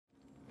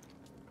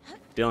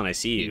Dylan, I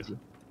see you.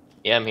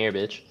 Yeah, I'm here,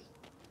 bitch.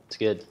 It's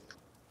good.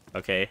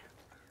 Okay.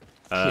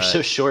 You're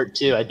so short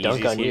too. I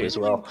dunk on you here. as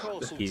well.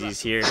 Easy's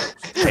here.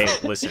 Hey,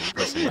 listen.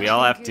 We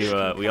all have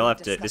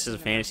to. This is a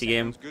fantasy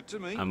game.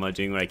 I'm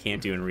doing what I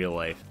can't do in real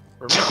life.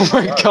 Oh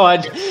my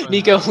god,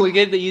 Nico, look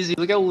at the Easy.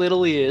 Look how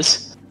little he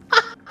is.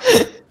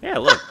 Yeah,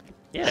 look.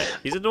 Yeah,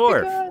 he's a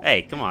dwarf.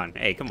 Hey, come on.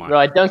 Hey, come on. Bro,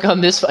 I dunk on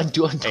this. I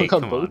dunk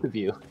on both on. of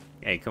you.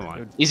 Hey, come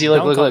on. Easy,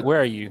 look.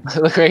 Where are you?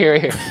 Look right here,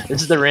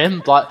 This is the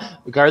rim.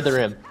 Guard the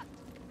rim.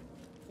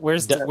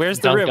 Where's the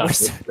rim?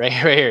 Right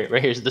here.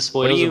 The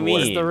spoils. What do you of mean? war.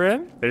 Where's the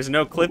rim? There's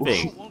no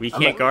clipping. We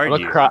can't guard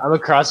you. I'm gonna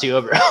cross you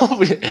over.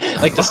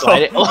 Like to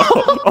slide it.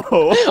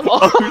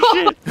 Oh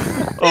shit!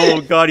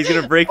 Oh god, he's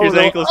gonna break his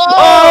ankles.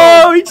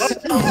 Oh, he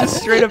just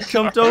straight up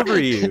jumped over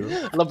you.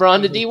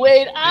 LeBron to D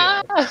Wade.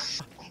 Ah!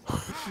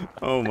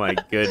 Oh my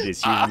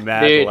goodness, you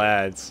mad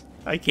lads!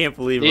 I can't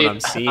believe what I'm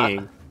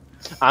seeing.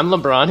 I'm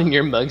LeBron and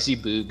you're Muggsy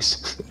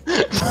Boogs.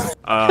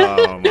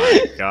 Oh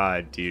my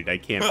god, dude! I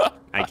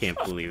can't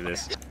believe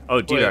this.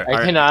 Oh, dude,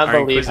 I cannot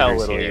believe how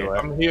little you are.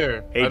 I'm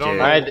here. Hey, I don't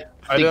Jared. know,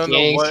 I don't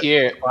know what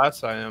here.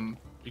 class I am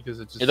because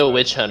it's just. You're the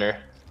witch hunter.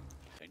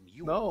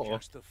 No.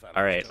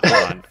 All right,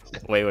 hold on.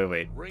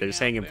 Wait. They're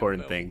saying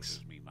important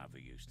things.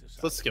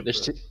 Let's skip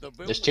There's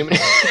this. too many.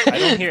 I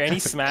don't hear any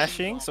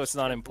smashing, so it's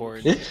not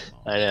important.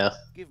 I know.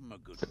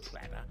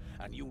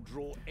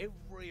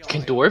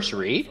 Can dwarves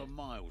read?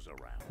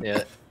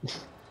 Yeah.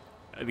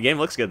 The game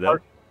looks good though.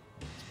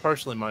 It's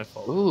partially my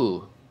fault.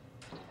 Ooh.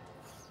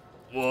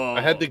 Whoa!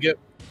 I had to get.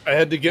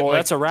 Oh,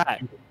 that's a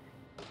rat.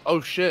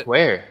 Oh shit!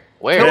 Where?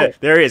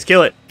 There he is.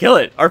 Kill it!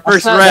 Our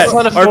first That's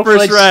rat! not a Our first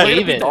full-fledged rat!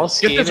 Skaven. All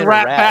Get this Skaven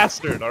rat rats.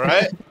 bastard! All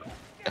right.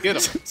 Get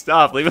him.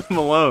 Stop! Leave him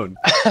alone.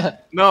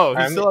 No,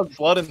 he still has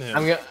blood in him.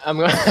 I'm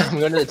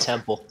going to the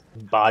temple.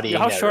 Bodying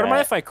How that short am I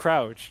rat. if I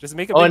crouch? Does it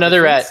make a Oh, big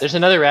another rat. difference? There's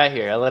another rat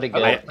here. I let it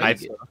go.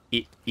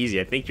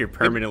 Easy. I think you're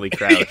permanently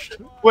crouched.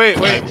 Wait.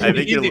 I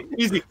think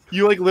easy.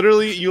 You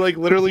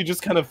literally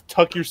just kind of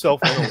tuck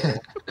yourself in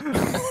a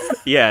little.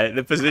 Yeah,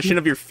 the position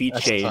of your feet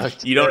changed.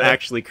 tucked. You don't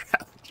actually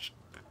crouch.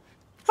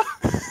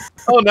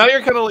 Oh, now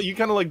you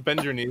kind of like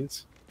bend your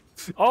knees.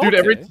 Oh, Dude,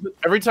 okay.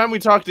 every time we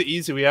talk to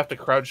Easy, we have to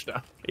crouch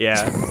down.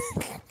 Yeah.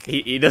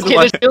 He doesn't Okay,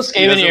 like. there's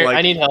still Skaven here.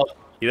 I need help.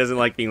 He doesn't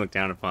like being looked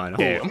down upon.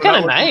 Okay, I'm kind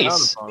of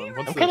nice.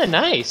 I'm kind of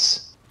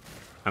nice.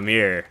 I'm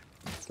here.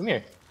 Come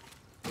here.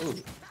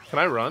 Can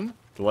I run?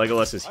 The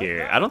Legolas is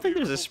here. I don't think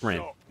there's a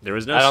sprint. There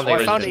was no. I don't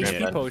think I found there's a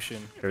HP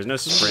potion. There was no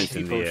sprint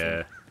in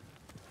the.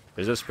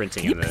 There's no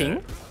sprinting in the ping?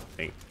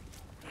 thing.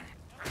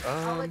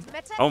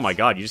 Oh my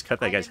god! You just cut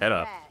that guy's head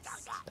off.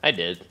 I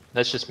did.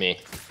 That's just me.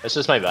 That's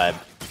just my vibe.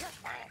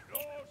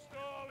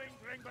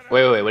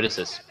 Wait. What is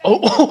this?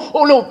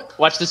 Oh no!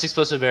 Watch this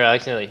explosive barrel. I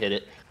accidentally hit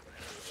it.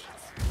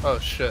 Oh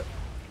shit!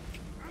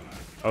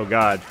 Oh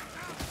god.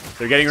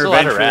 They're getting There's a lot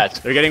revenge. of rats.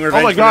 They're getting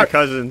revenge for their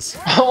cousins.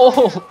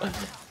 Oh!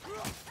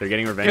 They're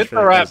getting revenge Hit for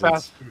the their rat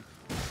cousins.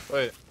 bastard.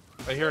 Wait,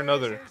 I hear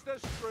another.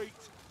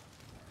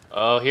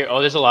 Oh, here. Oh,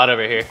 there's a lot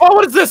over here. Oh,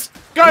 what is this?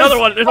 Guys! Another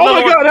one, there's Oh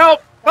another my one. god!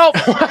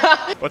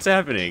 Help! What's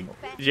happening?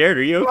 Jared,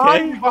 are you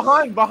okay?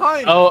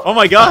 Behind! Oh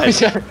my god!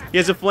 He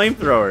has a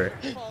flamethrower.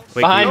 Wait,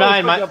 Behind, can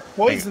behind. Like a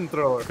poison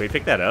thrower. we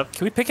pick that up?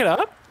 Can we pick it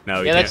up?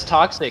 No, we Yeah, can't. that's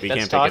toxic. We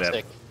That's can't pick it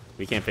toxic. up.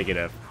 We can't pick it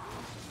up.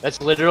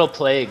 That's literal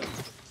plague.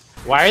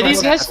 Why are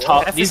these guys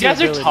tall? That's These the guys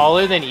are ability.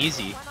 taller than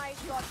Easy.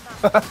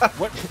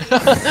 What?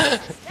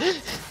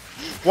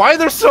 Why are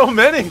there so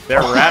many?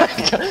 They're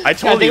rat. I I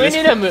told think you we this.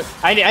 need to move.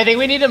 I think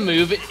we need to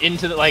move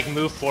into the,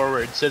 move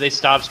forward so they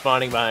stop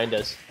spawning behind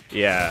us.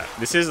 Yeah,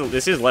 this is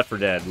Left 4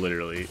 Dead,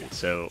 literally.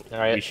 So All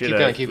right, we should keep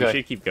going, keep we going.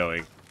 should keep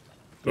going.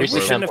 We Here's the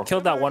shouldn't temple. have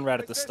killed that one rat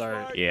at the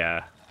start.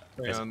 Yeah,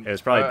 Hang on. it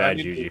was probably I bad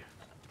need to- juju.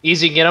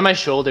 Easy, get on my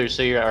shoulders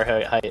so you're our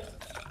height.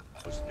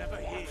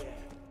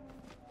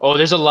 Oh,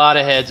 there's a lot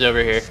of heads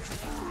over here.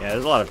 Yeah,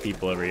 there's a lot of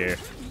people over here.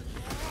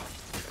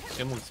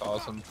 Skin looks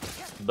awesome.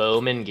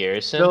 Bowman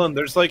Garrison. Dylan,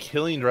 there's like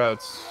healing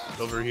routes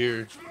over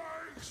here.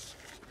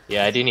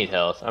 Yeah, I do need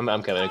health. I'm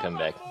coming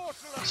back.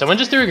 Someone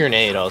just threw a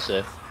grenade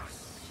also.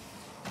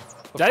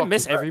 Did I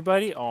miss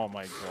everybody? Oh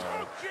my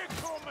god.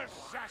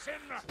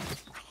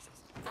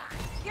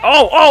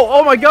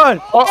 Oh my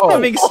god!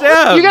 I'm being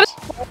stabbed! You got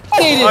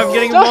I'm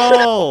getting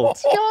mauled!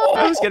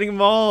 I was getting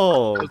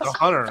mauled! There's a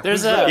hunter.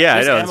 There's a Yeah,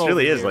 I there's know, this ammo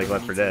really over is here. like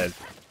Left 4 Dead.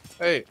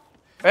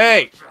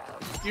 Hey!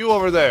 You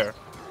over there.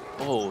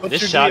 Oh, What's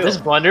this your shot, deal? this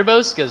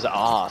blunderbuss goes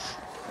off.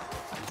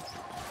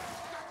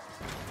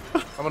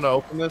 I'm gonna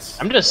open this.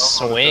 I'm just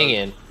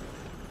swinging.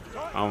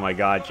 Oh my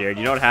god, Jared,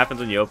 you know what happens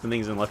when you open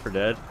things in Left 4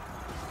 Dead?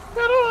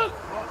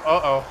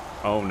 Uh-oh.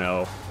 Oh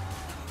no.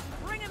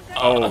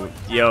 Oh,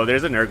 yo,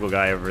 there's a Nurgle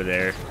guy over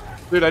there.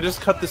 Dude, I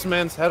just cut this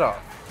man's head off.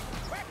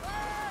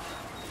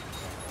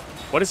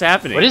 What is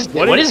happening? What is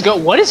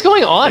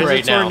going on There's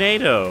right a now?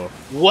 tornado.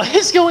 What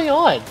is going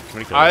on? I'm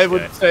gonna kill I this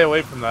would guy. stay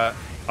away from that.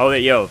 Oh,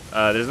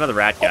 there's another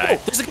rat guy.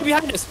 Oh, there's a guy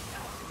behind us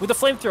with a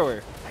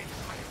flamethrower.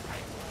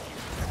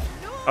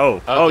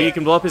 Oh, Okay. you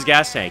can blow up his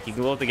gas tank. You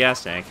can blow up the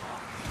gas tank.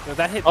 No,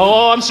 that hit.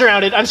 Oh, I'm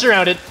surrounded. I'm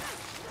surrounded.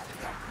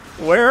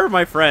 Where are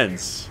my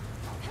friends?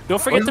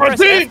 Don't forget to Where's press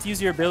my F team? to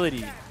use your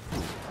ability.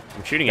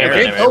 I'm shooting Yeah,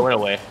 arrows. it went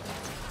away.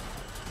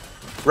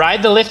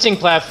 Ride the lifting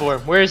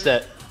platform. Where is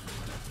that?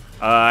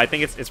 I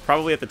think it's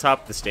probably at the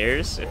top of the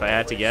stairs, if I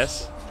had to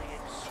guess.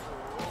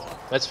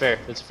 That's fair.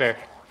 That's fair.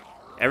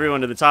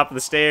 Everyone to the top of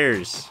the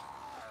stairs.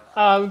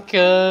 I'm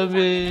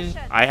coming.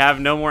 I have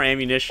no more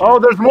ammunition. Oh,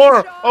 there's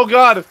more. Oh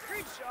God.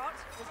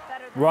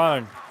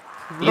 Run.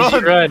 Easy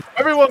run.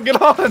 Everyone, get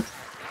on.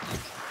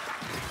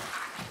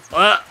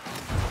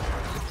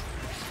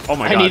 Oh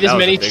my I god. need that as was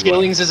many a big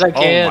killings one. as I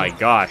can. Oh my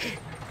gosh.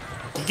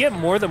 You get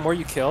more the more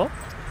you kill?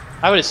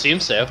 I would assume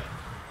so.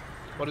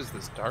 What is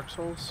this? Dark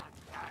Souls?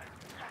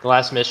 The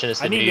last mission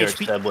is I the New need York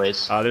HP.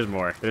 subways. Oh, there's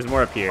more. There's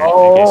more up here, in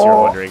case you're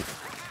wondering.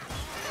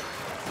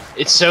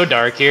 It's so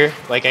dark here.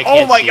 Like I can't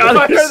Oh my see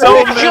god, it. there's Oh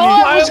so my many.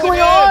 god, what's going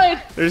on?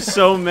 There's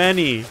so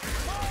many.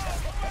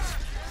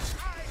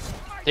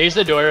 There's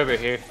the door over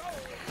here.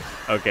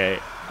 Okay.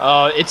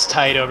 Oh, it's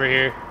tight over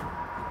here.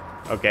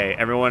 Okay,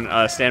 everyone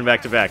stand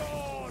back to back.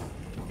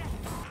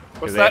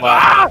 What's They- that? Wow.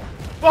 Ah!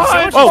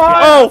 Behind,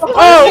 Oh,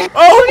 behind!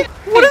 oh!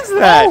 What is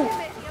that?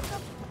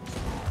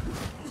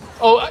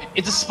 Oh,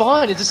 it's a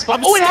spawn. It's a spawn.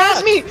 I'm Oh, it has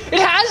stuck. me. It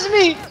has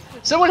me.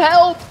 Someone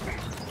help.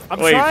 I'm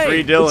Wait, trying. free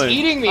It's Dylan.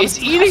 eating me. It's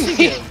eating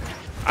me.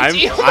 I'm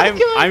oh my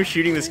God. I'm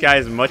shooting this guy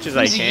as much as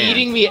He's I can.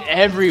 eating me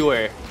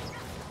everywhere.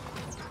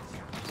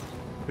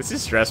 This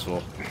is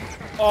stressful.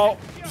 Oh,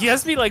 he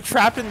has me like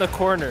trapped in the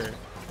corner.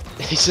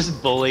 He's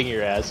just bullying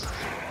your ass.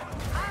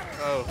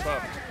 Oh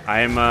fuck.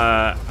 I'm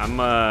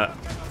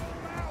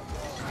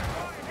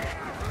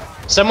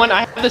Someone,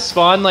 I have the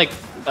spawn like,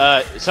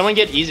 someone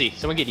get easy.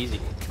 Someone get easy.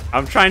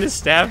 I'm trying to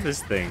stab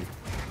this thing.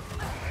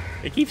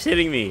 It keeps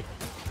hitting me.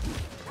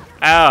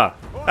 Ow!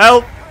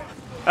 Help!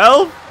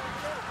 Help!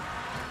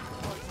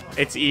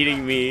 It's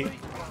eating me.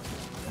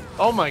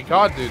 Oh my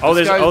God, dude. Oh,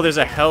 this there's guy- there's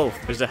a health.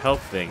 There's a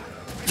health thing.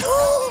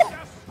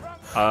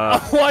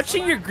 I'm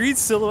watching your green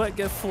silhouette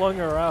get flung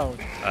around.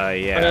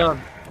 Hang Yeah.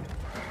 on.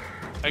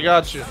 I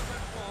got you.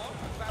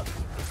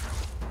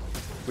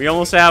 We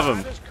almost have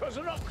him.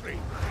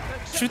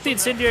 Shoot the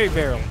incendiary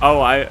barrel.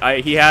 Oh,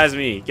 he has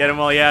me. Get him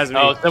while he has me.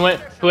 Oh, someone,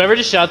 whoever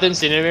just shot the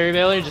incendiary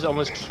barrel just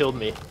almost killed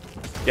me.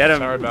 Get him.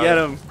 Sorry about Get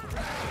it. him.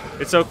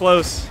 It's so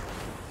close.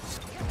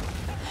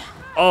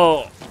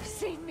 Oh,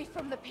 Save me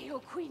from the Pale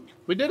Queen.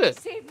 We did it.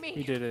 Save me.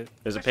 He did it.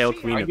 there's a pale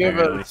queen I give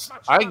apparently.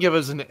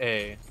 us an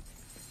A.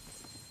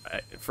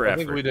 For I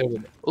think effort. we did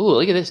it. Ooh,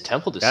 look at this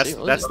temple to That's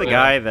Sigmar. that's the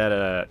guy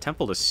that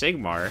Temple to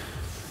Sigmar.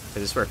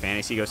 This is where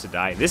fantasy goes to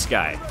die. This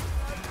guy.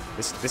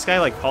 This guy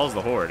like calls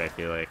the horde, I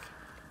feel like.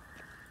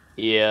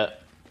 Yeah.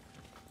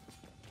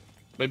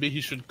 Maybe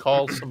he should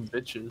call some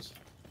bitches.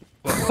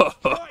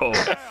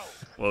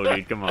 Whoa,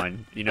 dude, come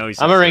on. You know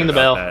he's I'ma ring the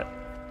bell. That.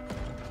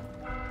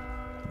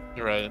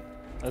 You're right.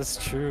 That's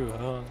true,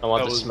 huh? I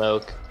want That the was-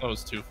 smoke. That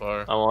was too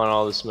far. I want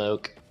all the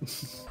smoke.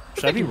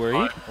 Should I be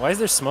worried? Why is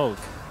there smoke?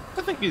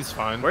 I think he's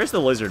fine. Where's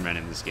the lizard men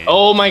in this game?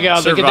 Oh my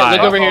god, look at that. Look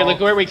Survive. over here. Look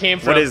where we came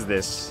from. What is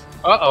this?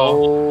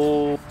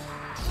 Uh-oh. Oh.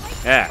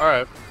 Yeah.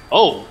 Alright.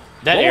 Oh,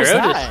 that What was arrow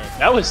that? just...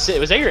 That was sick.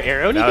 Was that your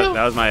arrow, Nico?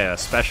 That was my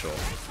special.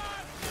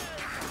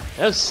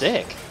 That was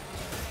sick.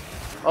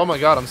 Oh my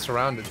God, I'm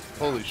surrounded.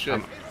 Holy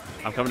shit.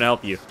 I'm coming to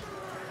help you.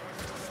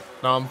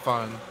 No, I'm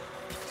fine.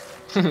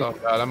 Oh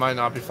God, I might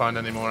not be fine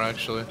anymore,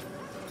 actually.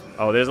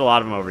 Oh, there's a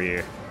lot of them over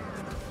here.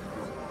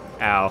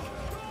 Ow.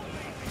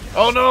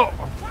 Oh no!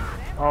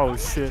 Oh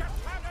shit.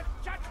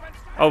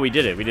 Oh, we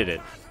did it. We did it.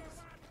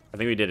 I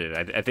think we did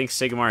it. I think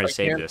Sigmar has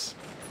saved can't- us.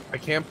 I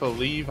can't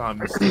believe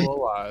I'm still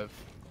alive.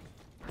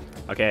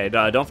 Okay,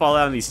 don't fall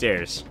down these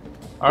stairs.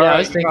 Yeah, I Alright,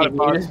 was thinking, you can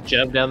got you it, just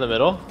jump down the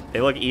middle?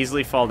 They look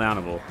easily fall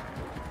downable.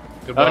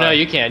 bud. Goodbye. Oh no,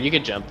 you can. You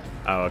can jump.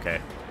 Oh,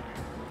 okay.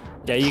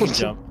 Yeah, you can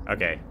jump.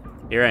 Okay.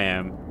 Here I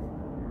am.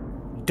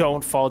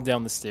 Don't fall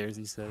down the stairs,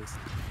 he says.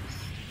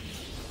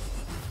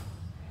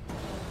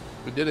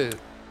 We did it.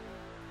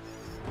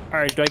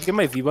 Alright, do I get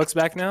my V-Bucks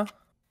back now?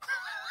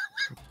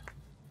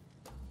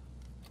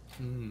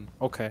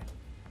 Okay.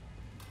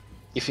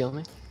 You feel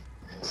me?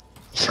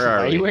 Where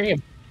are we?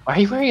 Why are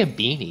you wearing a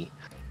beanie?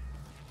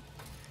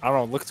 I don't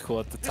know, it looked cool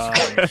at the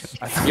time.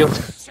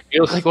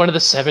 You look like one of the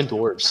 7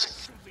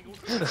 dwarves.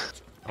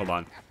 Hold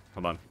on.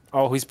 Hold on.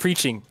 Oh, he's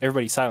preaching.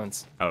 Everybody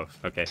silence. Oh,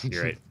 okay.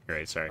 You're right. You're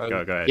right. Sorry. Go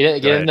ahead.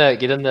 Get Go in ahead.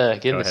 the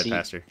Go ahead, seat.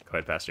 Pastor. Go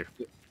ahead, Pastor.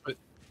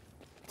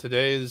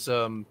 Today is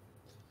a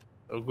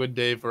good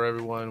day for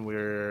everyone.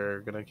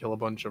 We're gonna kill a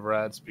bunch of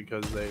rats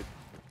because they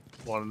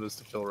wanted us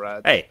to kill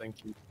rats. Hey.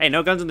 Thank you. Hey,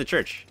 no guns in the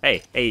church.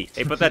 Hey,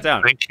 put that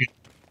down. Thank you.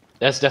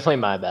 That's definitely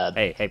my bad.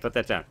 Hey, put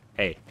that down.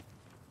 Hey,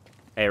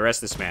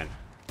 arrest this man.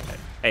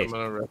 Hey, I'm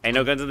gonna arrest hey,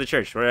 no guns in the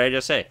church. What did I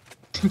just say?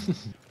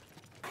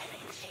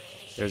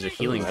 There's a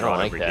healing I don't rod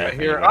like over that.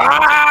 here. Here.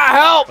 Ah!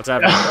 Help! What's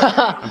happening?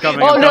 I'm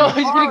coming. Oh I'm no,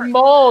 coming. he's getting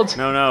mauled.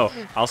 No,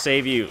 I'll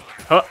save you.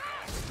 Huh.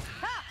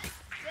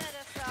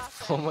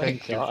 Oh my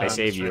Thank you. god. I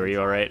saved you. Are you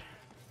all right?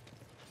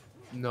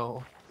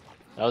 No.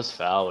 That was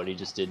foul what he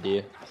just did to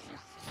you.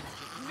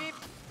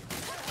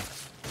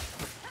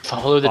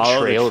 Follow the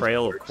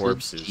trail of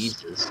corpses.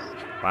 Jesus.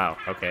 Wow.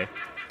 Okay.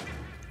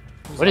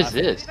 What is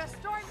this?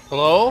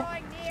 Hello?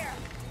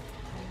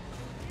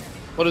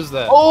 What is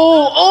that?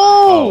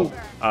 Oh!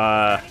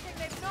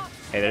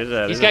 Hey,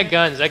 there's He's got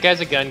guns. That guy's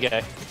a gun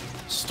guy.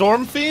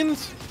 Storm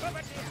fiends?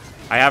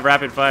 I have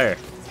rapid fire.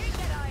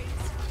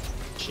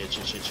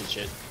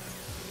 Shit.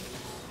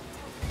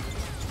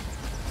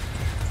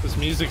 This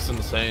music's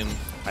insane.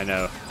 I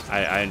know.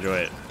 I enjoy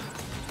it.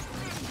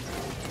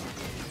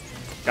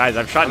 Guys,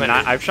 I've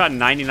shot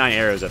 99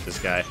 arrows at this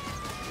guy.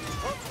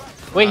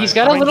 Wait, he's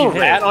got a little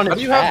rat on his How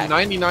do you back. have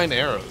 99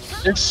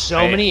 arrows? There's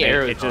so many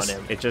arrows it just, on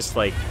him. It just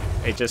like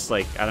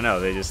I don't know.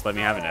 They just let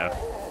me have it now.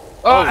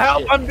 Oh,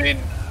 help! shit.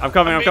 I'm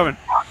coming.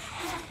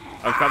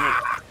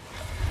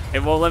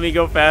 It won't let me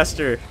go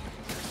faster.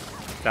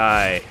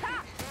 Die.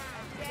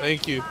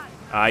 Thank you.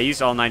 I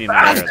used all 99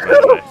 arrows, by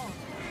the way.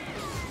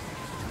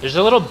 There's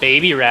a little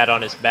baby rat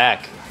on his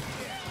back.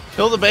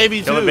 Kill the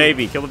baby Kill too. the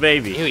baby. Kill the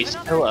baby. Ew, he's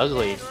so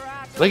ugly.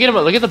 Look at him.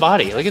 Look at the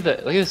body. Look at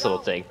this little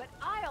thing.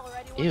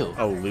 Ew.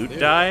 Oh, loot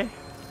die?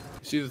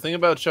 See, the thing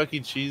about Chuck E.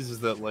 Cheese is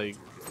that like,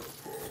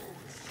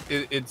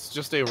 it's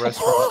just a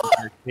restaurant with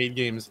arcade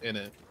games in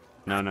it.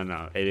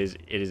 No. It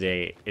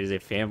is a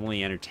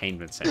family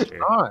entertainment center.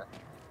 God.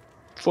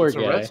 Poor It's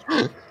a guy.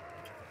 restaurant.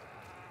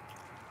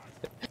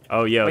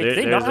 Oh, yo, Wait,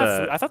 they there's not have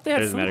food? I thought they had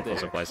there's food medical there.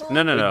 supplies.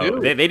 No.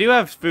 do. They do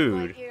have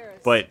food,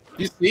 but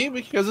You see,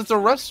 because it's a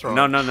restaurant.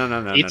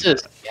 no.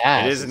 Pizza's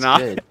gas. It is it's not.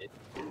 good.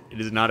 It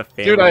is not a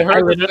family. Dude,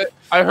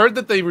 I heard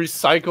that they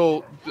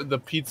recycle the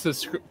pizza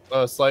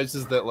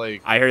slices that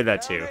like I heard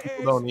that too.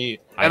 people don't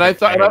eat. I And heard- I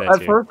thought I heard that at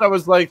too. first I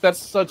was like, that's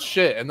such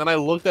shit. And then I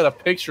looked at a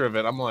picture of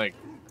it. I'm like,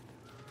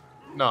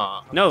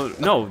 nah,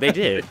 No, they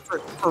did.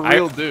 for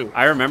real, do.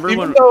 I remember Even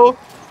when though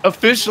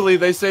officially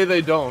they say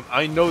they don't,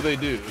 I know they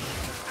do.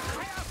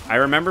 I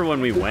remember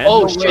when we went.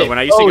 Oh, so shit. when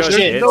I used to Oh, go as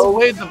shit.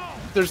 kids,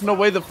 There's no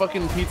way the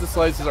fucking pizza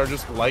slices are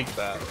just like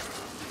that.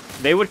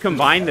 they would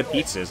combine the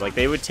pizzas. Like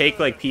they would take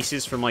like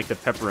pieces from like the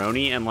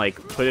pepperoni and like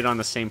put it on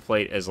the same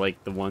plate as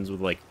like the ones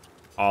with like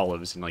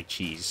olives and like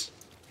cheese.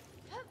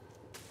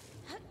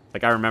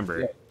 Like I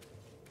remember.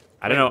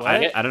 I don't Wait,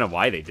 know. what? I don't know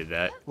why they did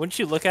that. Wouldn't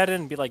you look at it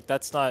and be like,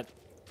 that's not...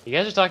 You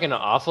guys are talking an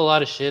awful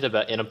lot of shit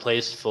about in a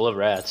place full of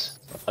rats.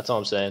 That's all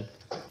I'm saying.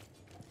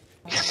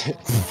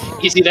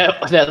 You see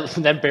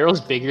that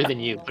barrel's bigger than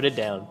you. Put it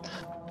down.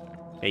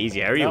 Hey,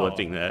 easy. How are you No.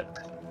 lifting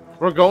that?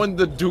 We're going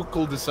the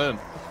ducal descent.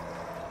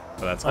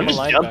 Oh, that's I'm good.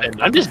 just a jumping.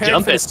 linebacker. I'm just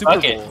Preparing for jumping. the Super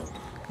Fuck it. Bowl.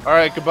 All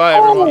right, goodbye,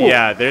 everyone.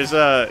 Yeah, there's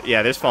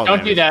fall Don't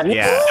damage. do that.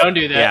 Yeah, Don't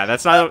do that. yeah,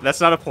 that's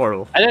not a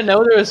portal. I didn't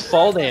know there was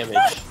fall damage.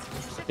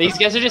 These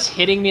guys are just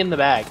hitting me in the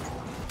back.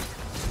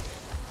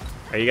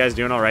 Are you guys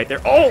doing all right there?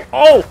 Oh,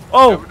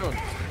 How we doing?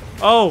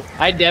 oh!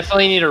 I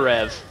definitely need a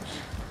rev.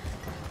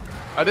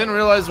 I didn't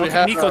realize we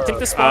had. Nico, take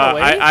the spot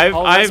away.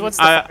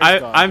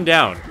 I'm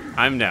down.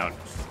 I'm down.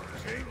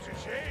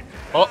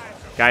 Oh,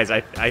 Guys,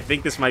 I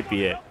think this might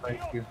be it. thank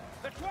you.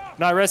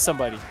 No, arrest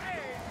somebody.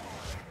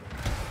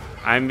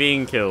 I'm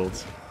being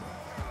killed.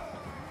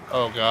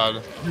 Oh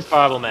God. This is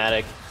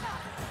problematic.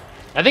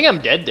 I think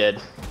I'm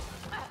dead.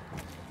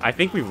 I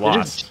think we've They're,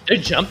 lost. they're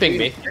jumping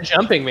me. They're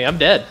jumping me. I'm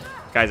dead.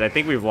 Guys, I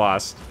think we've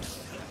lost.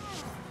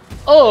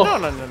 Oh!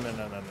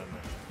 No.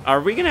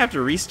 Are we gonna have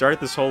to restart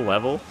this whole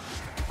level?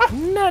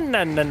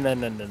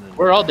 No.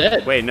 We're all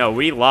dead. Wait, no,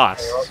 we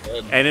lost.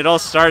 And it all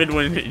started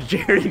when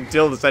Jerry and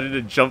Dill decided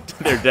to jump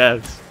to their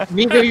deaths.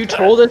 Nico, you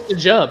told us to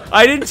jump.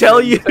 I didn't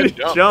tell you to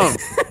Jump. jump.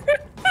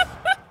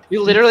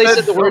 You literally said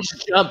said the word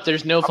jump. jump.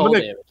 There's no fall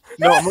gonna- damage.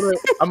 No,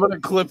 I'm gonna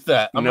clip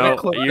that. I'm No, gonna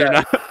clip you're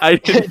that. not. I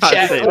did not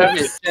Jack, say clip that.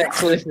 it. Jack,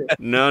 clip it.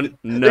 No.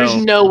 There's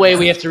no way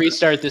we have to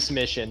restart this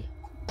mission.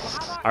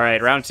 All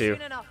right, round 2.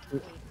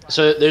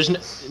 So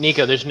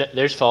Nico,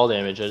 there's fall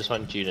damage. I just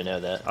wanted you to know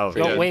that. Oh,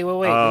 Yeah. No, wait. Oh,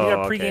 We need a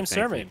okay, pregame thank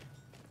sermon. you.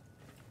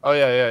 Oh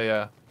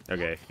yeah.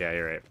 Okay, yeah,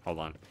 you're right. Hold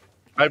on.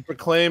 I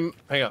proclaim.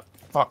 Hang on.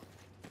 Fuck.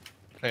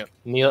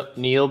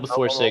 Kneel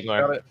before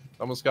Sigmar.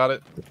 Almost got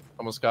it.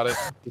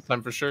 This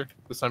time for sure.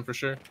 He's I gonna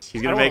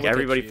don't wanna make look at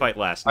everybody you. fight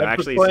last. No, I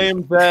actually,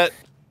 proclaim that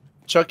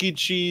Chuck E.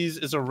 Cheese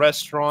is a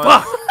restaurant,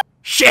 fuck!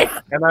 Shit!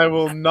 and I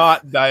will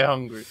not die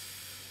hungry.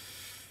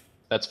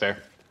 That's fair.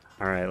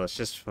 All right, let's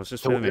just do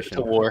the mission.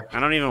 To war. I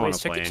don't even Wait, want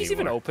is to Chuck play E. Cheese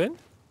anymore. even open?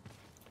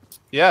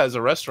 Yeah, as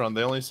a restaurant,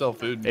 they only sell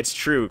food. It's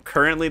true.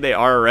 Currently, they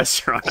are a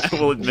restaurant. I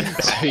will admit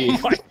that. So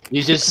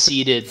you just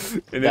ceded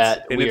In that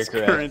its, in we are its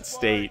correct. current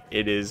state,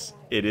 it is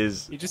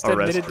You just a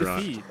admitted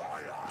restaurant. defeat.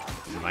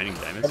 Mining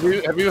diamonds.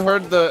 Have you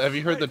heard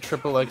the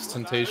Triple X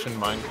Temptation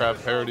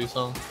Minecraft parody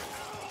song?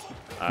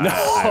 I'm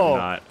No.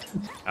 not.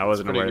 I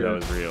wasn't It's aware pretty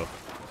that was real.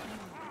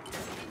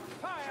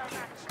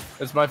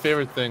 It's my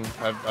favorite thing.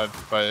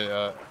 I've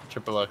by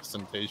Triple X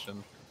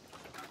Temptation.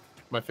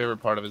 My favorite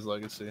part of his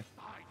legacy.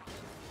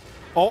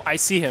 Oh, I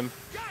see him.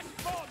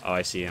 Oh,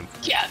 I see him.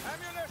 Yeah.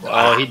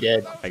 Oh, he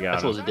did. I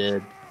got That was him.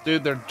 dead.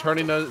 Dude, they're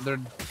hitting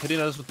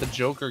us with the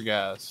Joker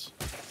gas.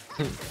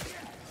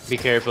 Be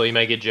careful, you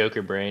might get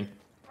Joker brain.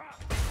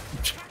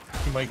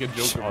 You might get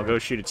Joker. I'll go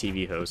shoot a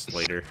TV host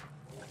later.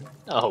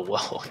 Oh,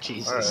 whoa,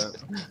 Jesus.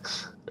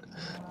 Alright.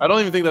 I don't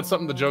even think that's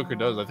something the Joker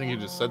does. I think he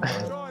just said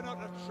that.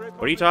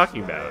 What are you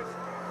talking about?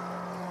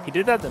 He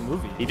did that in the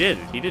movie. He did.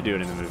 He did do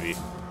it in the movie.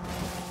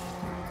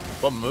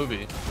 What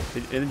movie?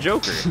 In the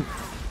Joker.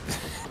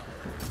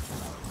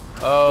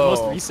 Oh.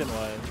 The most recent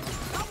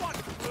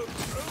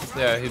one.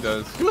 Yeah, he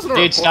does. He wasn't a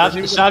Dude, reporter.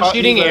 He was stop a-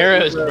 shooting he was a-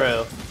 arrows, he was a-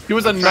 bro. He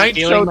was a Stop night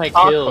stealing show my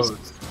talk kills.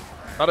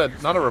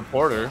 host. Not a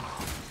reporter.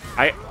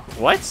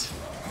 What?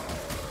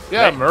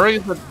 Yeah, Right.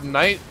 Murray's a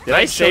night. Did I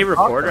night say show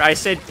reporter? talk I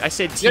said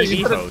host. TV Yeah,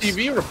 you said a host.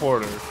 TV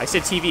reporter. I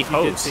said TV You did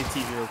host. say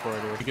TV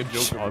reporter. Like a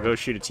Joker. I'll go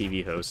shoot a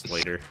TV host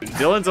later.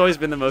 Dylan's always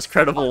been the most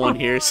credible one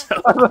here, so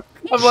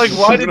I'm like,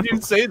 why did you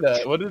say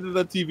that? What did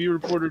that TV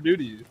reporter do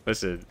to you?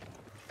 listen.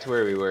 That's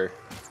where we were.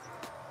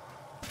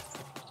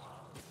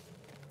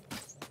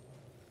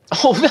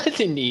 Oh, that's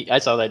neat. I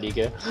saw that,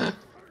 Nico.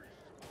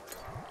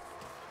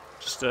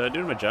 Just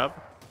doing my job.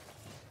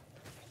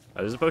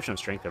 There's a potion of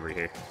strength over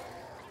here.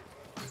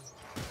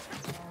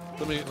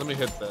 Let me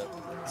hit that.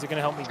 Is it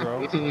gonna help me grow?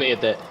 Let me get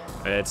that.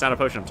 It's not a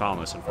potion of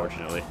tallness,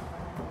 unfortunately.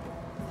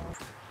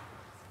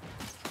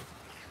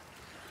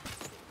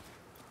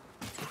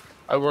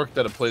 I worked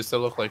at a place that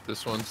looked like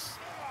this once.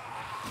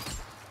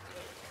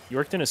 You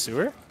worked in a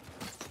sewer?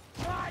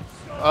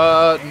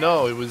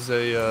 No, it was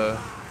a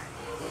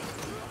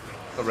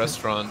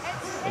restaurant.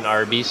 An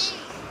Arby's.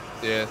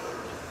 Yeah,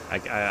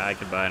 I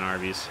could buy an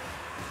Arby's.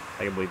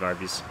 I can believe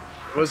Arby's.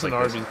 it wasn't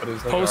Like this. Arby's, but it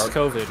was like Post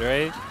COVID,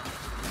 right?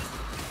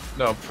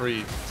 No,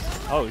 pre.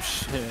 Oh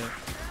shit.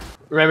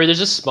 Remember, there's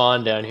a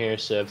spawn down here,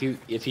 so if you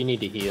need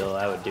to heal,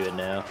 I would do it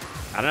now.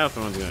 I don't know if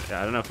anyone's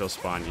gonna. I don't know if he'll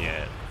spawn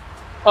yet.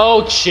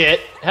 Oh shit!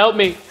 Help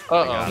me!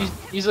 Uh-oh.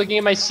 He's looking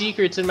at my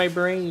secrets in my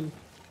brain.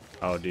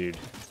 Oh, dude,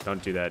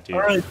 don't do that, dude.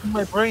 Alright,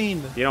 my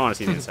brain. You don't want to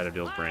see the inside of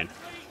Dill's brain.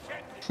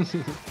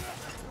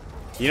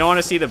 You don't want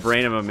to see the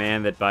brain of a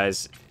man that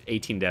buys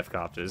 18 death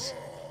copters.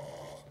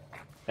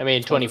 I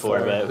mean, 24,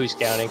 but who's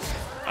counting?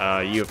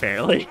 You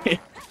apparently.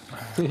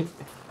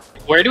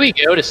 Where do we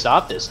go to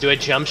stop this? Do I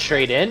jump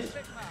straight in?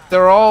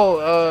 They're all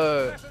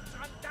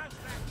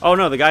Oh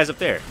no, the guy's up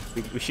there.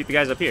 We shoot the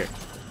guys up here.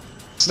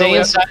 Stay we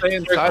have to inside. stay the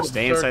inside. circle.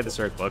 Stay inside the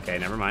circle. Okay,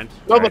 never mind.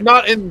 No, Alright. but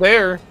not in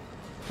there.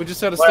 We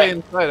just gotta What? stay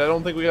inside. I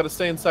don't think we gotta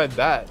stay inside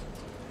that.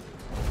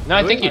 No,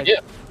 I think you do.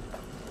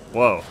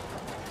 Whoa,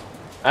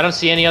 I don't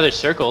see any other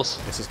circles.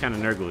 this is kind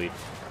of nurgly.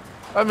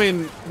 I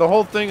mean, the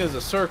whole thing is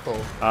a circle.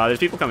 There's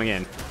people coming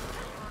in.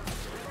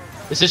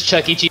 This is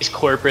Chuck E. Cheese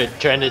corporate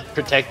trying to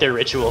protect their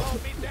ritual.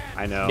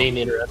 I know. Being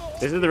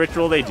interrupted. This is the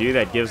ritual they do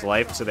that gives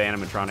life to the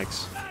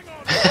animatronics.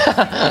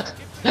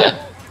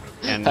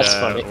 And That's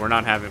funny. we're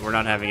not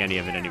having any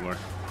of it anymore.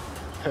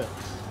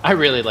 I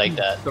really like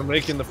that. They're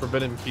making the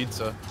forbidden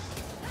pizza.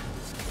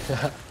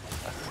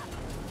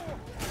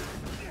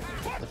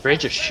 The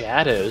Bridge of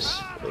Shadows.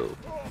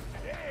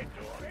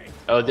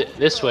 Oh,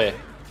 this way.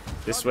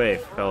 This way,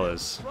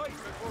 fellas.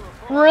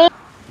 Run!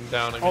 I'm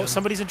down again. Oh,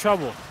 somebody's in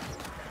trouble.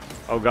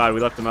 Oh god,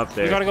 we left them up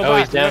there. We gotta go Oh,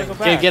 back. he's We gotta down. go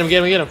back.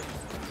 Get him.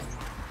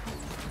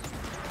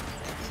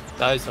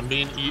 Guys, I'm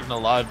being eaten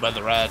alive by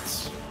the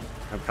rats.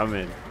 I'm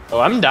coming. Oh,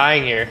 I'm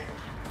dying here.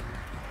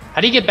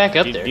 How do you get back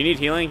up Do there? you need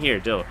healing? Here,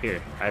 Dill.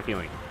 Here, I have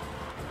healing.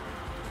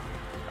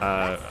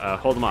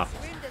 Hold them off.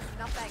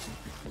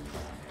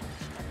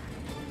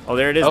 Oh,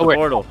 there it is, Oh, the wait.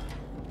 portal.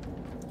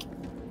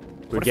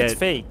 What if it's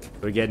fake?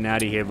 We're getting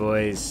out of here,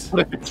 boys.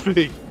 What if it's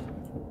fake?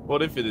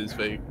 What if it is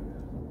fake?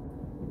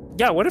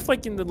 Yeah, what if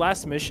like in the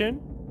last mission?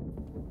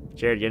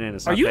 Jared, get in.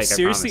 It's Are not you fake, I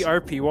seriously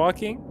promise. RP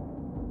walking?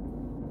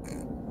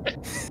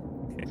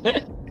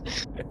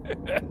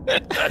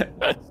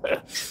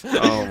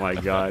 Oh my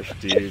gosh,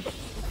 dude.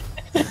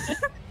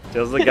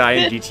 Dill's the guy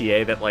in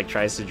GTA that like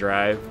tries to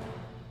drive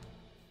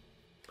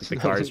the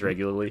cars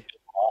regularly.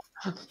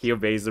 He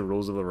obeys the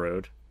rules of the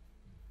road.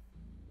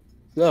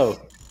 No.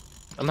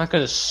 I'm not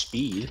gonna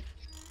speed.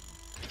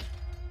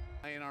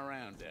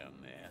 Around down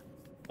there.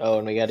 Oh,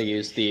 and we gotta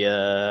use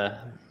the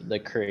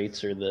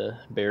crates or the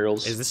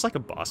barrels. Is this like a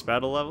boss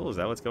battle level? Is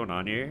that what's going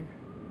on here?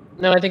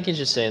 No, I think he's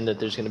just saying that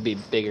there's gonna be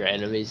bigger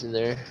enemies in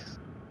there.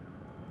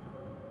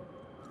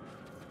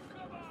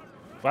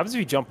 What happens if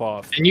you jump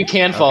off? And you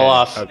can fall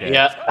off. Okay.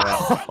 Yeah.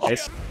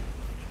 It's-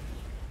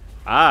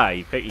 Ah,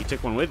 you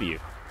took one with you.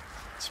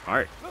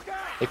 Smart.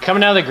 They're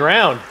coming out of the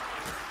ground.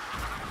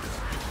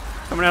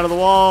 Coming out of the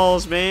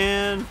walls,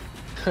 man.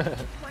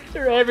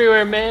 They're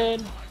everywhere,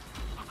 man.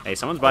 Hey,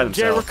 someone's by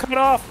Jared, we're themselves. cut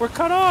off. We're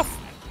cut off.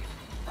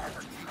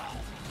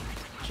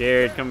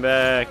 Jared, come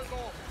back.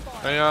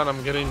 Hang on,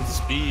 I'm getting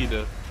speed.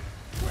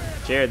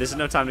 Jared, this is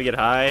no time to get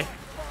high.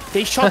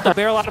 They shot the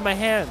barrel out of my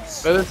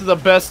hands. But this is the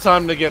best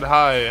time to get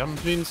high. I'm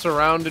being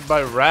surrounded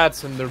by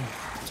rats and their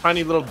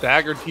tiny little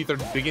dagger teeth are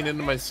digging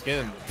into my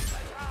skin.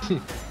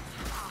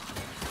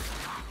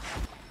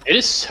 It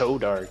is so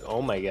dark.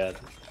 Oh my god.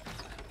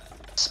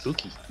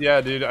 Spooky.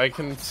 Yeah, dude, I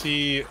can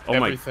see Oh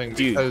my- everything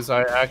dude. because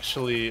I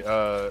actually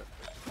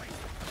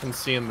can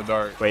see in the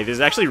dark. Wait, this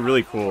is actually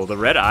really cool. The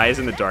red eyes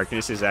in the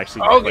darkness is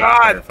actually Oh, quite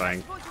God!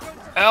 terrifying.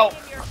 Help!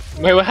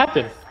 Wait, what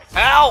happened?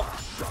 Help!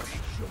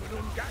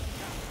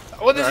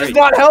 Oh, this is Alright.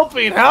 not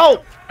helping!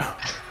 Help!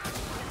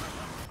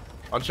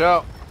 Watch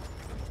out!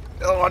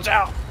 Oh, watch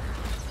out!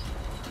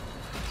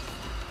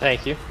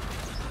 Thank you.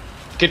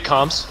 Good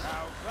comms.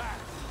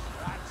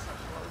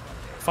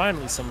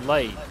 Finally, some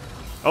light.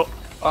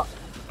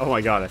 Oh my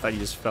god, I thought you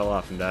just fell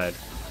off and died.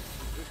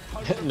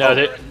 No,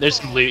 there's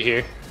some loot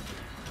here.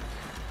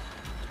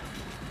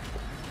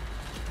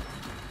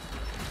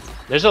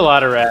 There's a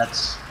lot of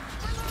rats.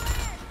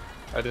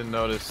 I didn't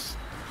notice.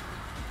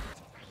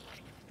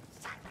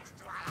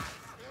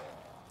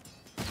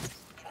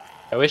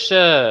 I wish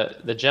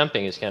the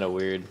jumping is kind of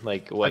weird.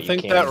 Like what I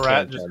think you can that rat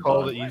can't just jump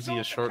called on. it easy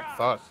as short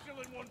thought.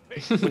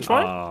 Which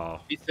one? Oh.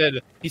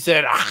 He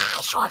said, ah,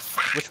 short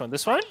thought. Which one?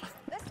 This one?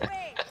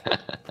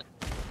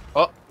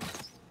 Oh,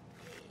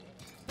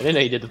 I didn't know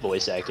you did the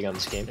voice acting on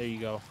this game. There you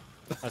go.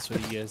 That's what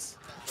he is.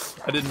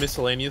 I did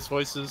miscellaneous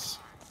voices.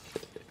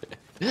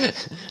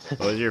 What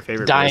was your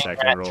favorite Dying voice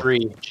acting Rat role?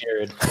 3,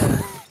 Jared.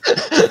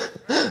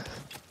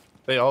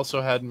 They also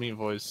had me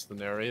voice the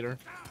narrator.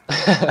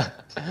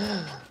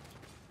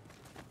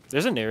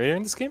 There's a narrator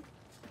in this game?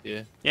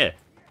 Yeah. Yeah.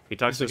 He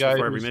talks to He's us the guy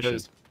before who every mission.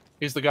 says,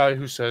 he's the guy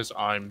who says,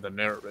 I'm the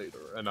narrator.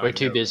 And We're I'm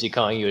too narrator." busy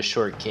calling you a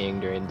short king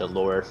during the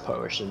lore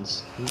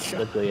portions.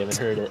 Luckily, you haven't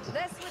heard it.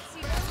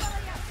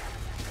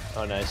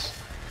 Oh, nice.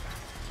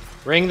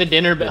 Ring the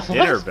dinner bell.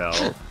 Dinner What?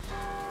 bell.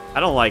 I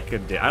don't like I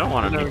don't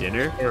want to be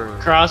dinner.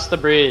 Cross the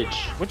bridge.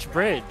 Which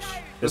bridge?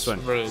 This one.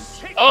 bridge.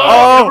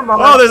 Oh!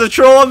 Oh, there's a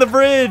troll on the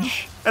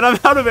bridge! And I'm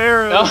out of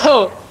arrows!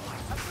 Oh!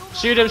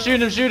 Shoot him, shoot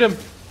him, shoot him!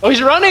 Oh,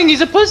 he's running! He's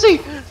a pussy!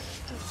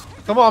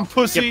 Come on,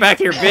 pussy. Get back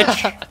here,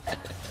 bitch!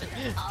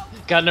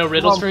 Got no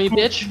riddles for me,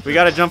 bitch? We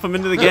gotta jump him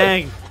into the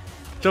gang!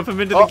 Jump him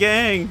into the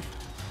gang!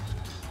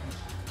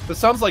 This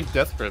sounds like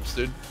Death Grips,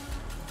 dude.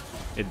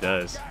 It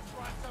does.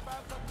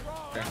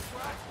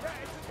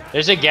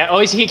 There's a gap. Oh,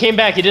 he came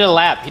back. He did a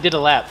lap. He did a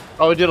lap.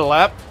 Oh, he did a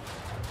lap?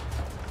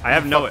 I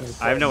have no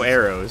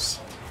arrows.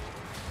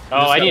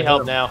 Oh, I need gotta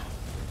help hit him. now.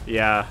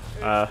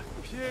 Yeah,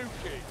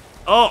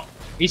 Oh!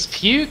 He's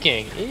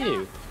puking.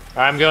 Ew.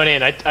 Alright, I'm going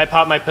in. I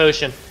popped my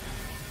potion.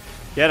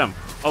 Get him.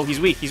 Oh, he's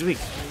weak, he's weak.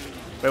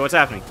 Wait, what's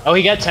happening? Oh,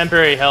 he got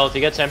temporary health.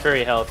 He got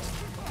temporary health.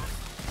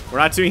 We're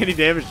not doing any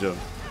damage to him.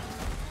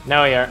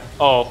 Now we are.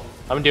 Oh,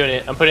 I'm doing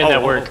it. I'm putting in Oh,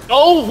 that work.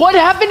 Oh, what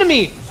happened to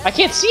me? I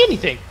can't see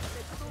anything.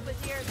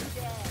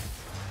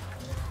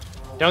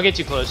 Don't get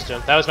too close to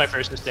him. That was my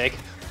first mistake.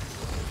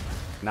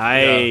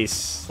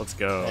 Nice. Let's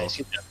go. Nice.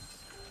 Good job.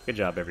 Good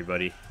job,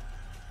 everybody.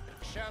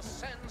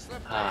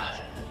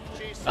 Oh,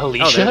 there it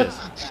Alicia?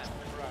 is.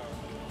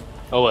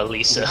 Oh,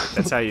 Elisa.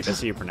 That's how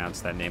you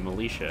pronounce that name,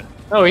 Alicia.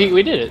 Oh,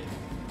 we did it.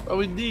 Oh,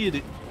 we did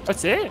it.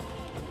 That's it.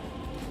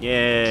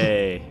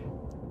 Yay.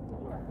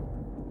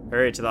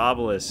 Hurry to the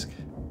obelisk.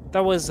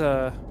 That was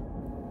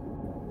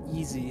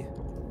easy.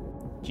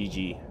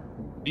 GG.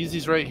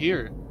 Easy's right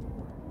here.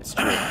 It's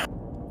true.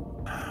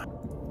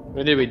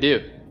 What did we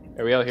do?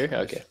 Are we all here?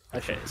 Okay.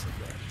 Okay.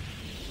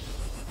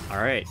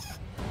 Alright.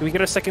 Can we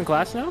get a second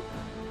class now?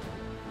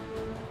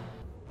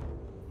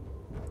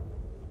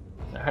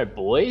 Alright,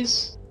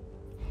 boys.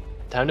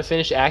 Time to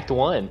finish Act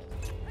 1.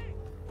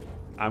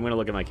 I'm gonna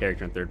look at my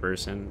character in third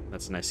person.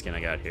 That's a nice skin I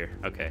got here.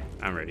 Okay,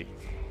 I'm ready.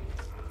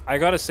 I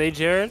gotta say,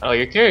 Jared, Oh,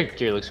 your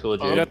character looks cool, you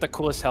dude. got the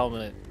coolest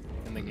helmet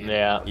in the game.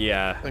 Yeah.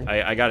 Yeah,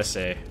 I gotta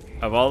say,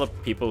 of all the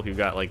people who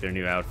got like their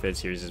new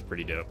outfits, yours is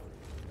pretty dope.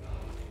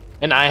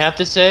 And I have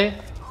to say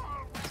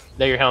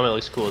that your helmet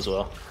looks cool as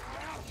well.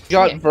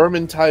 Got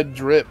Vermintide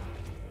drip.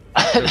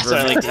 That's what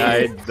I like to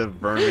hear. The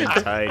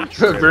Vermintide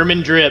drip.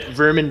 Vermin drip.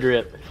 Vermin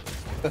drip.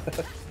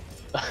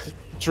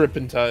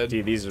 Drippin' Tide.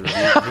 Dude, these are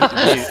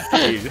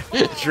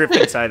drip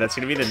inside. That's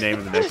gonna be the name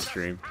of the next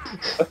stream.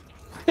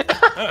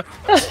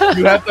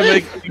 You have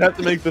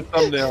to make the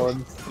thumbnail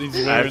and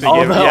these I have to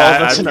All give, of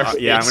us in our I'm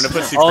fists. gonna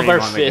put All of Supreme our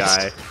on the fists.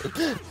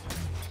 guy.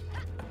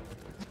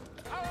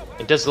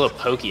 It does little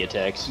pokey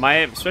attacks.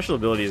 My special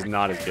ability is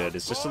not as good.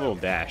 It's just a little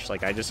dash.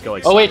 Like I just go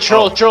like. Oh wait,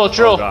 troll, troll,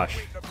 troll. Oh gosh.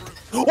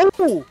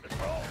 Oh!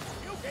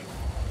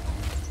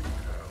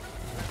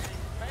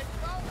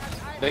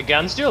 The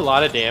guns do a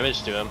lot of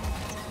damage to him.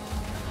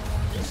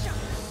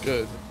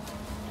 good.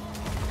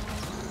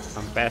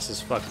 I'm fast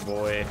as fuck,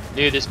 boy.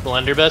 Dude, this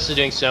blunderbuss is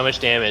doing so much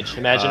damage.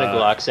 Imagine a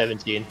Glock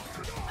 17.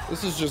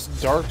 This is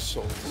just Dark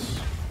Souls.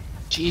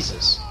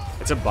 Jesus.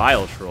 It's a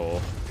bile troll.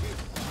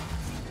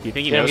 Do you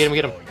think he Get him, knows? get him,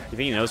 get him. Do you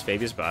think he knows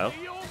Fabius bile?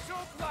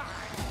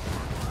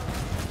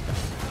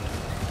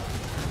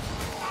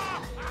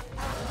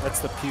 That's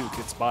the puke.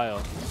 It's bile.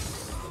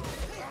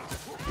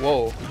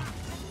 Whoa.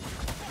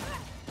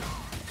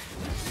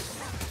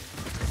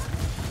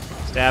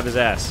 Stab his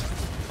ass.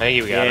 I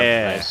think we got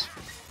Yeah. him. Nice.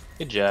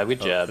 Good job,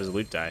 good Oh, job. there's a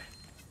loot die.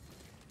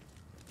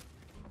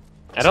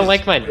 I don't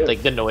like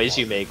the noise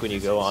you make when you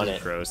go on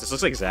it. Gross. This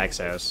looks like Zach's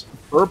house.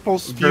 Purple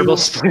spew. Verbal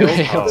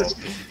spray. Oh.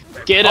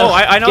 Get him. Oh,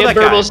 I know Get that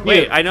verbal guy. spew.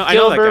 Wait, I know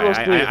Kill that verbal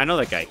guy. spew. I know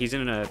that guy. He's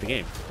in the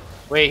game.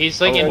 Wait, he's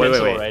like Oh, wait,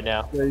 invincible wait. right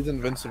now. Yeah, he's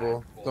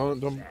invincible.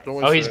 Don't waste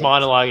Oh, he's your-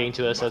 monologuing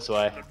to us, that's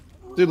why.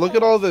 Dude, look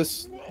at all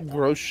this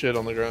gross shit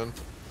on the ground.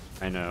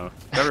 I know.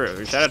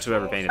 Shout out to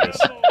whoever painted this.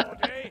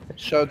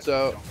 Shouts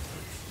out.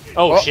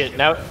 Oh, Oh. shit,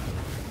 now...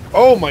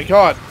 Oh my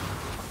god.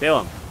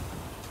 Kill him.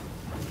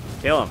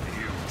 Kill him.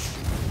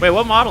 Wait,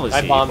 what model is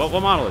I he? bombed.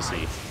 What model is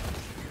he?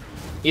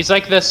 He's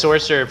like the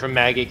sorcerer from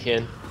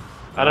Magickin.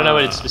 I don't know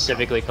what it's Ah.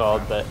 specifically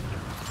called, but...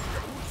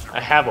 I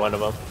have one of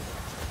them.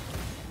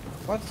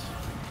 What?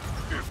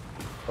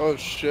 Oh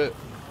shit.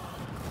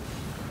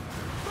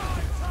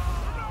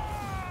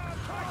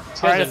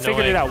 This All right, I guy's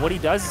figured it annoying. out. What he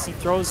does is he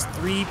throws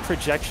 3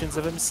 projections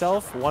of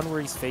himself, one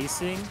where he's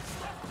facing,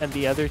 and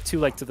the other 2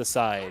 like to the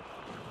side.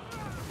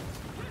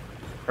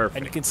 Perfect.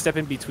 And you can step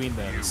in between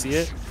them. You see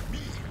it?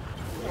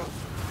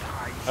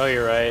 Oh,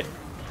 you're right.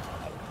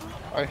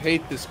 I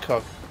hate this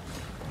cuck.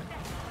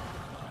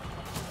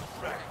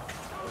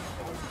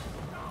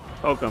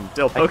 Poke him.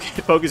 Dill,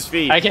 poke his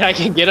feet. I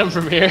can get him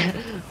from here.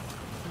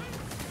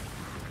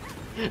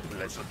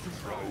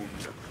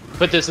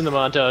 Put this in the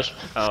montage.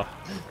 Oh.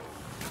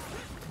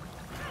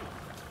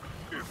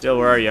 Dill,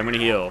 where are you? I'm gonna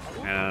heal.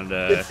 And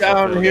Get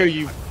down here,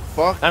 you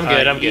fuck. I'm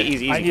good. I'm good.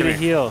 Easy, easy. I need come a here.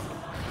 heal.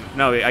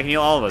 No, I can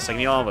heal all of us. I can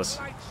heal all of us.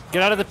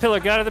 Get out of the pillar.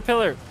 Get out of the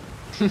pillar.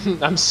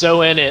 I'm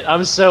so in it.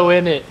 I'm so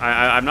in it.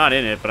 I'm not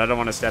in it, but I don't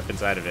want to step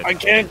inside of it. I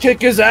can't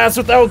kick his ass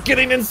without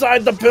getting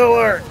inside the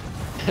pillar.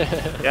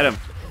 Get him.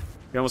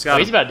 You almost Oh, got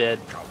he's him. about dead.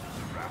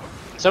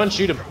 Someone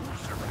shoot him.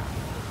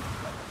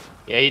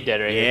 Yeah, he's dead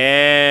right here.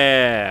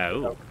 Yeah.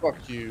 Ooh. Oh,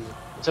 fuck you.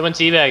 Someone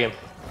teabag him.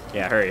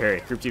 Yeah,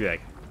 hurry. Group teabag.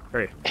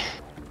 Hurry.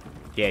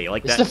 Yeah, you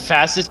like This that? is the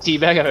fastest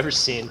teabag I've ever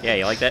seen. Yeah,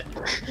 you like that?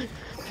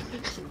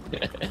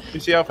 You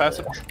see how fast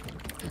it...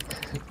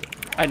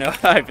 I know.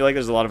 I feel like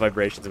there's a lot of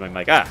vibrations in my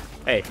mic. Ah,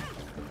 hey.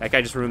 That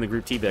guy just ruined the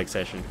group teabag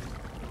session.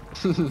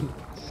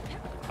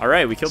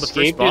 Alright, we killed the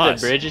Escape first through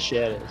boss. the bridge of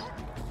shadows.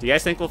 Do you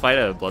guys think we'll fight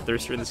a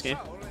bloodthirster in this game?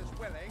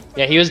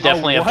 Yeah, he was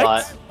definitely a what?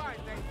 bot.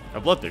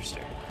 A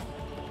bloodthirster.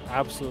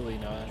 Absolutely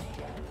not.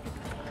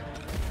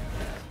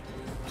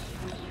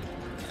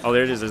 Oh,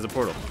 there it is. There's the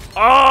portal. Oh,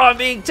 I'm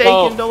being taken.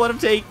 Oh. Don't let him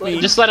take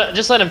me. Just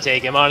let him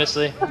take him,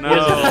 honestly.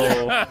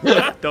 No.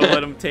 Don't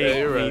let him take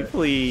you're me, right.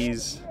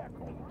 please.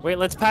 Wait,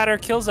 let's pad our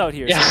kills out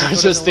here. Yeah, so I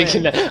was we just put us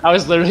thinking away. that. I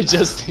was literally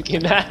just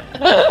thinking that.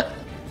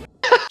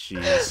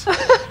 Jeez.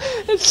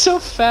 It's so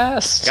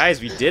fast.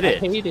 Guys, we did I it.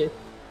 hate it.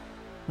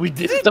 We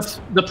did it.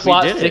 The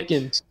plot did it.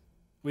 thickens.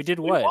 We did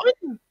what?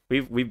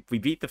 We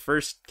beat the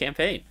first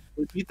campaign.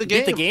 We beat the We game.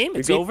 beat the game? We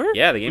It's beat- over?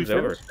 Yeah, the game's We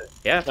over. finished it.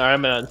 Yeah. Alright,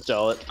 I'm gonna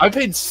uninstall it. I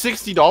paid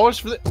 $60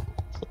 for this.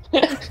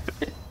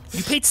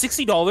 You paid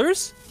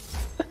 $60?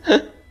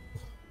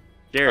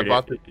 Jared, I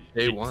bought it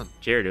day one.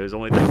 Jared, it was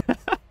only.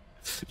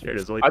 Jared, it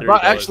was only. I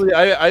bought $30. actually.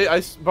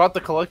 I bought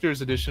the collector's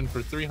edition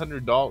for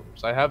 $300.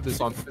 I have this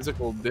on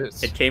physical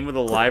disc. It came with a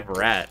live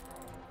rat.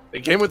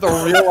 It came with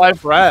a real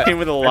life rat. It came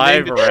with a I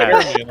live named it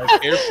rat. Jeremy, and I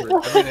care for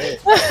it every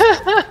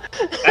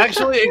day.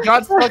 Actually, it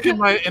got stuck in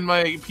my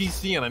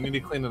PC, and I need to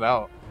clean it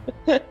out.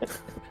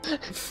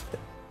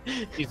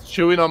 He's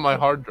chewing on my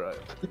hard drive.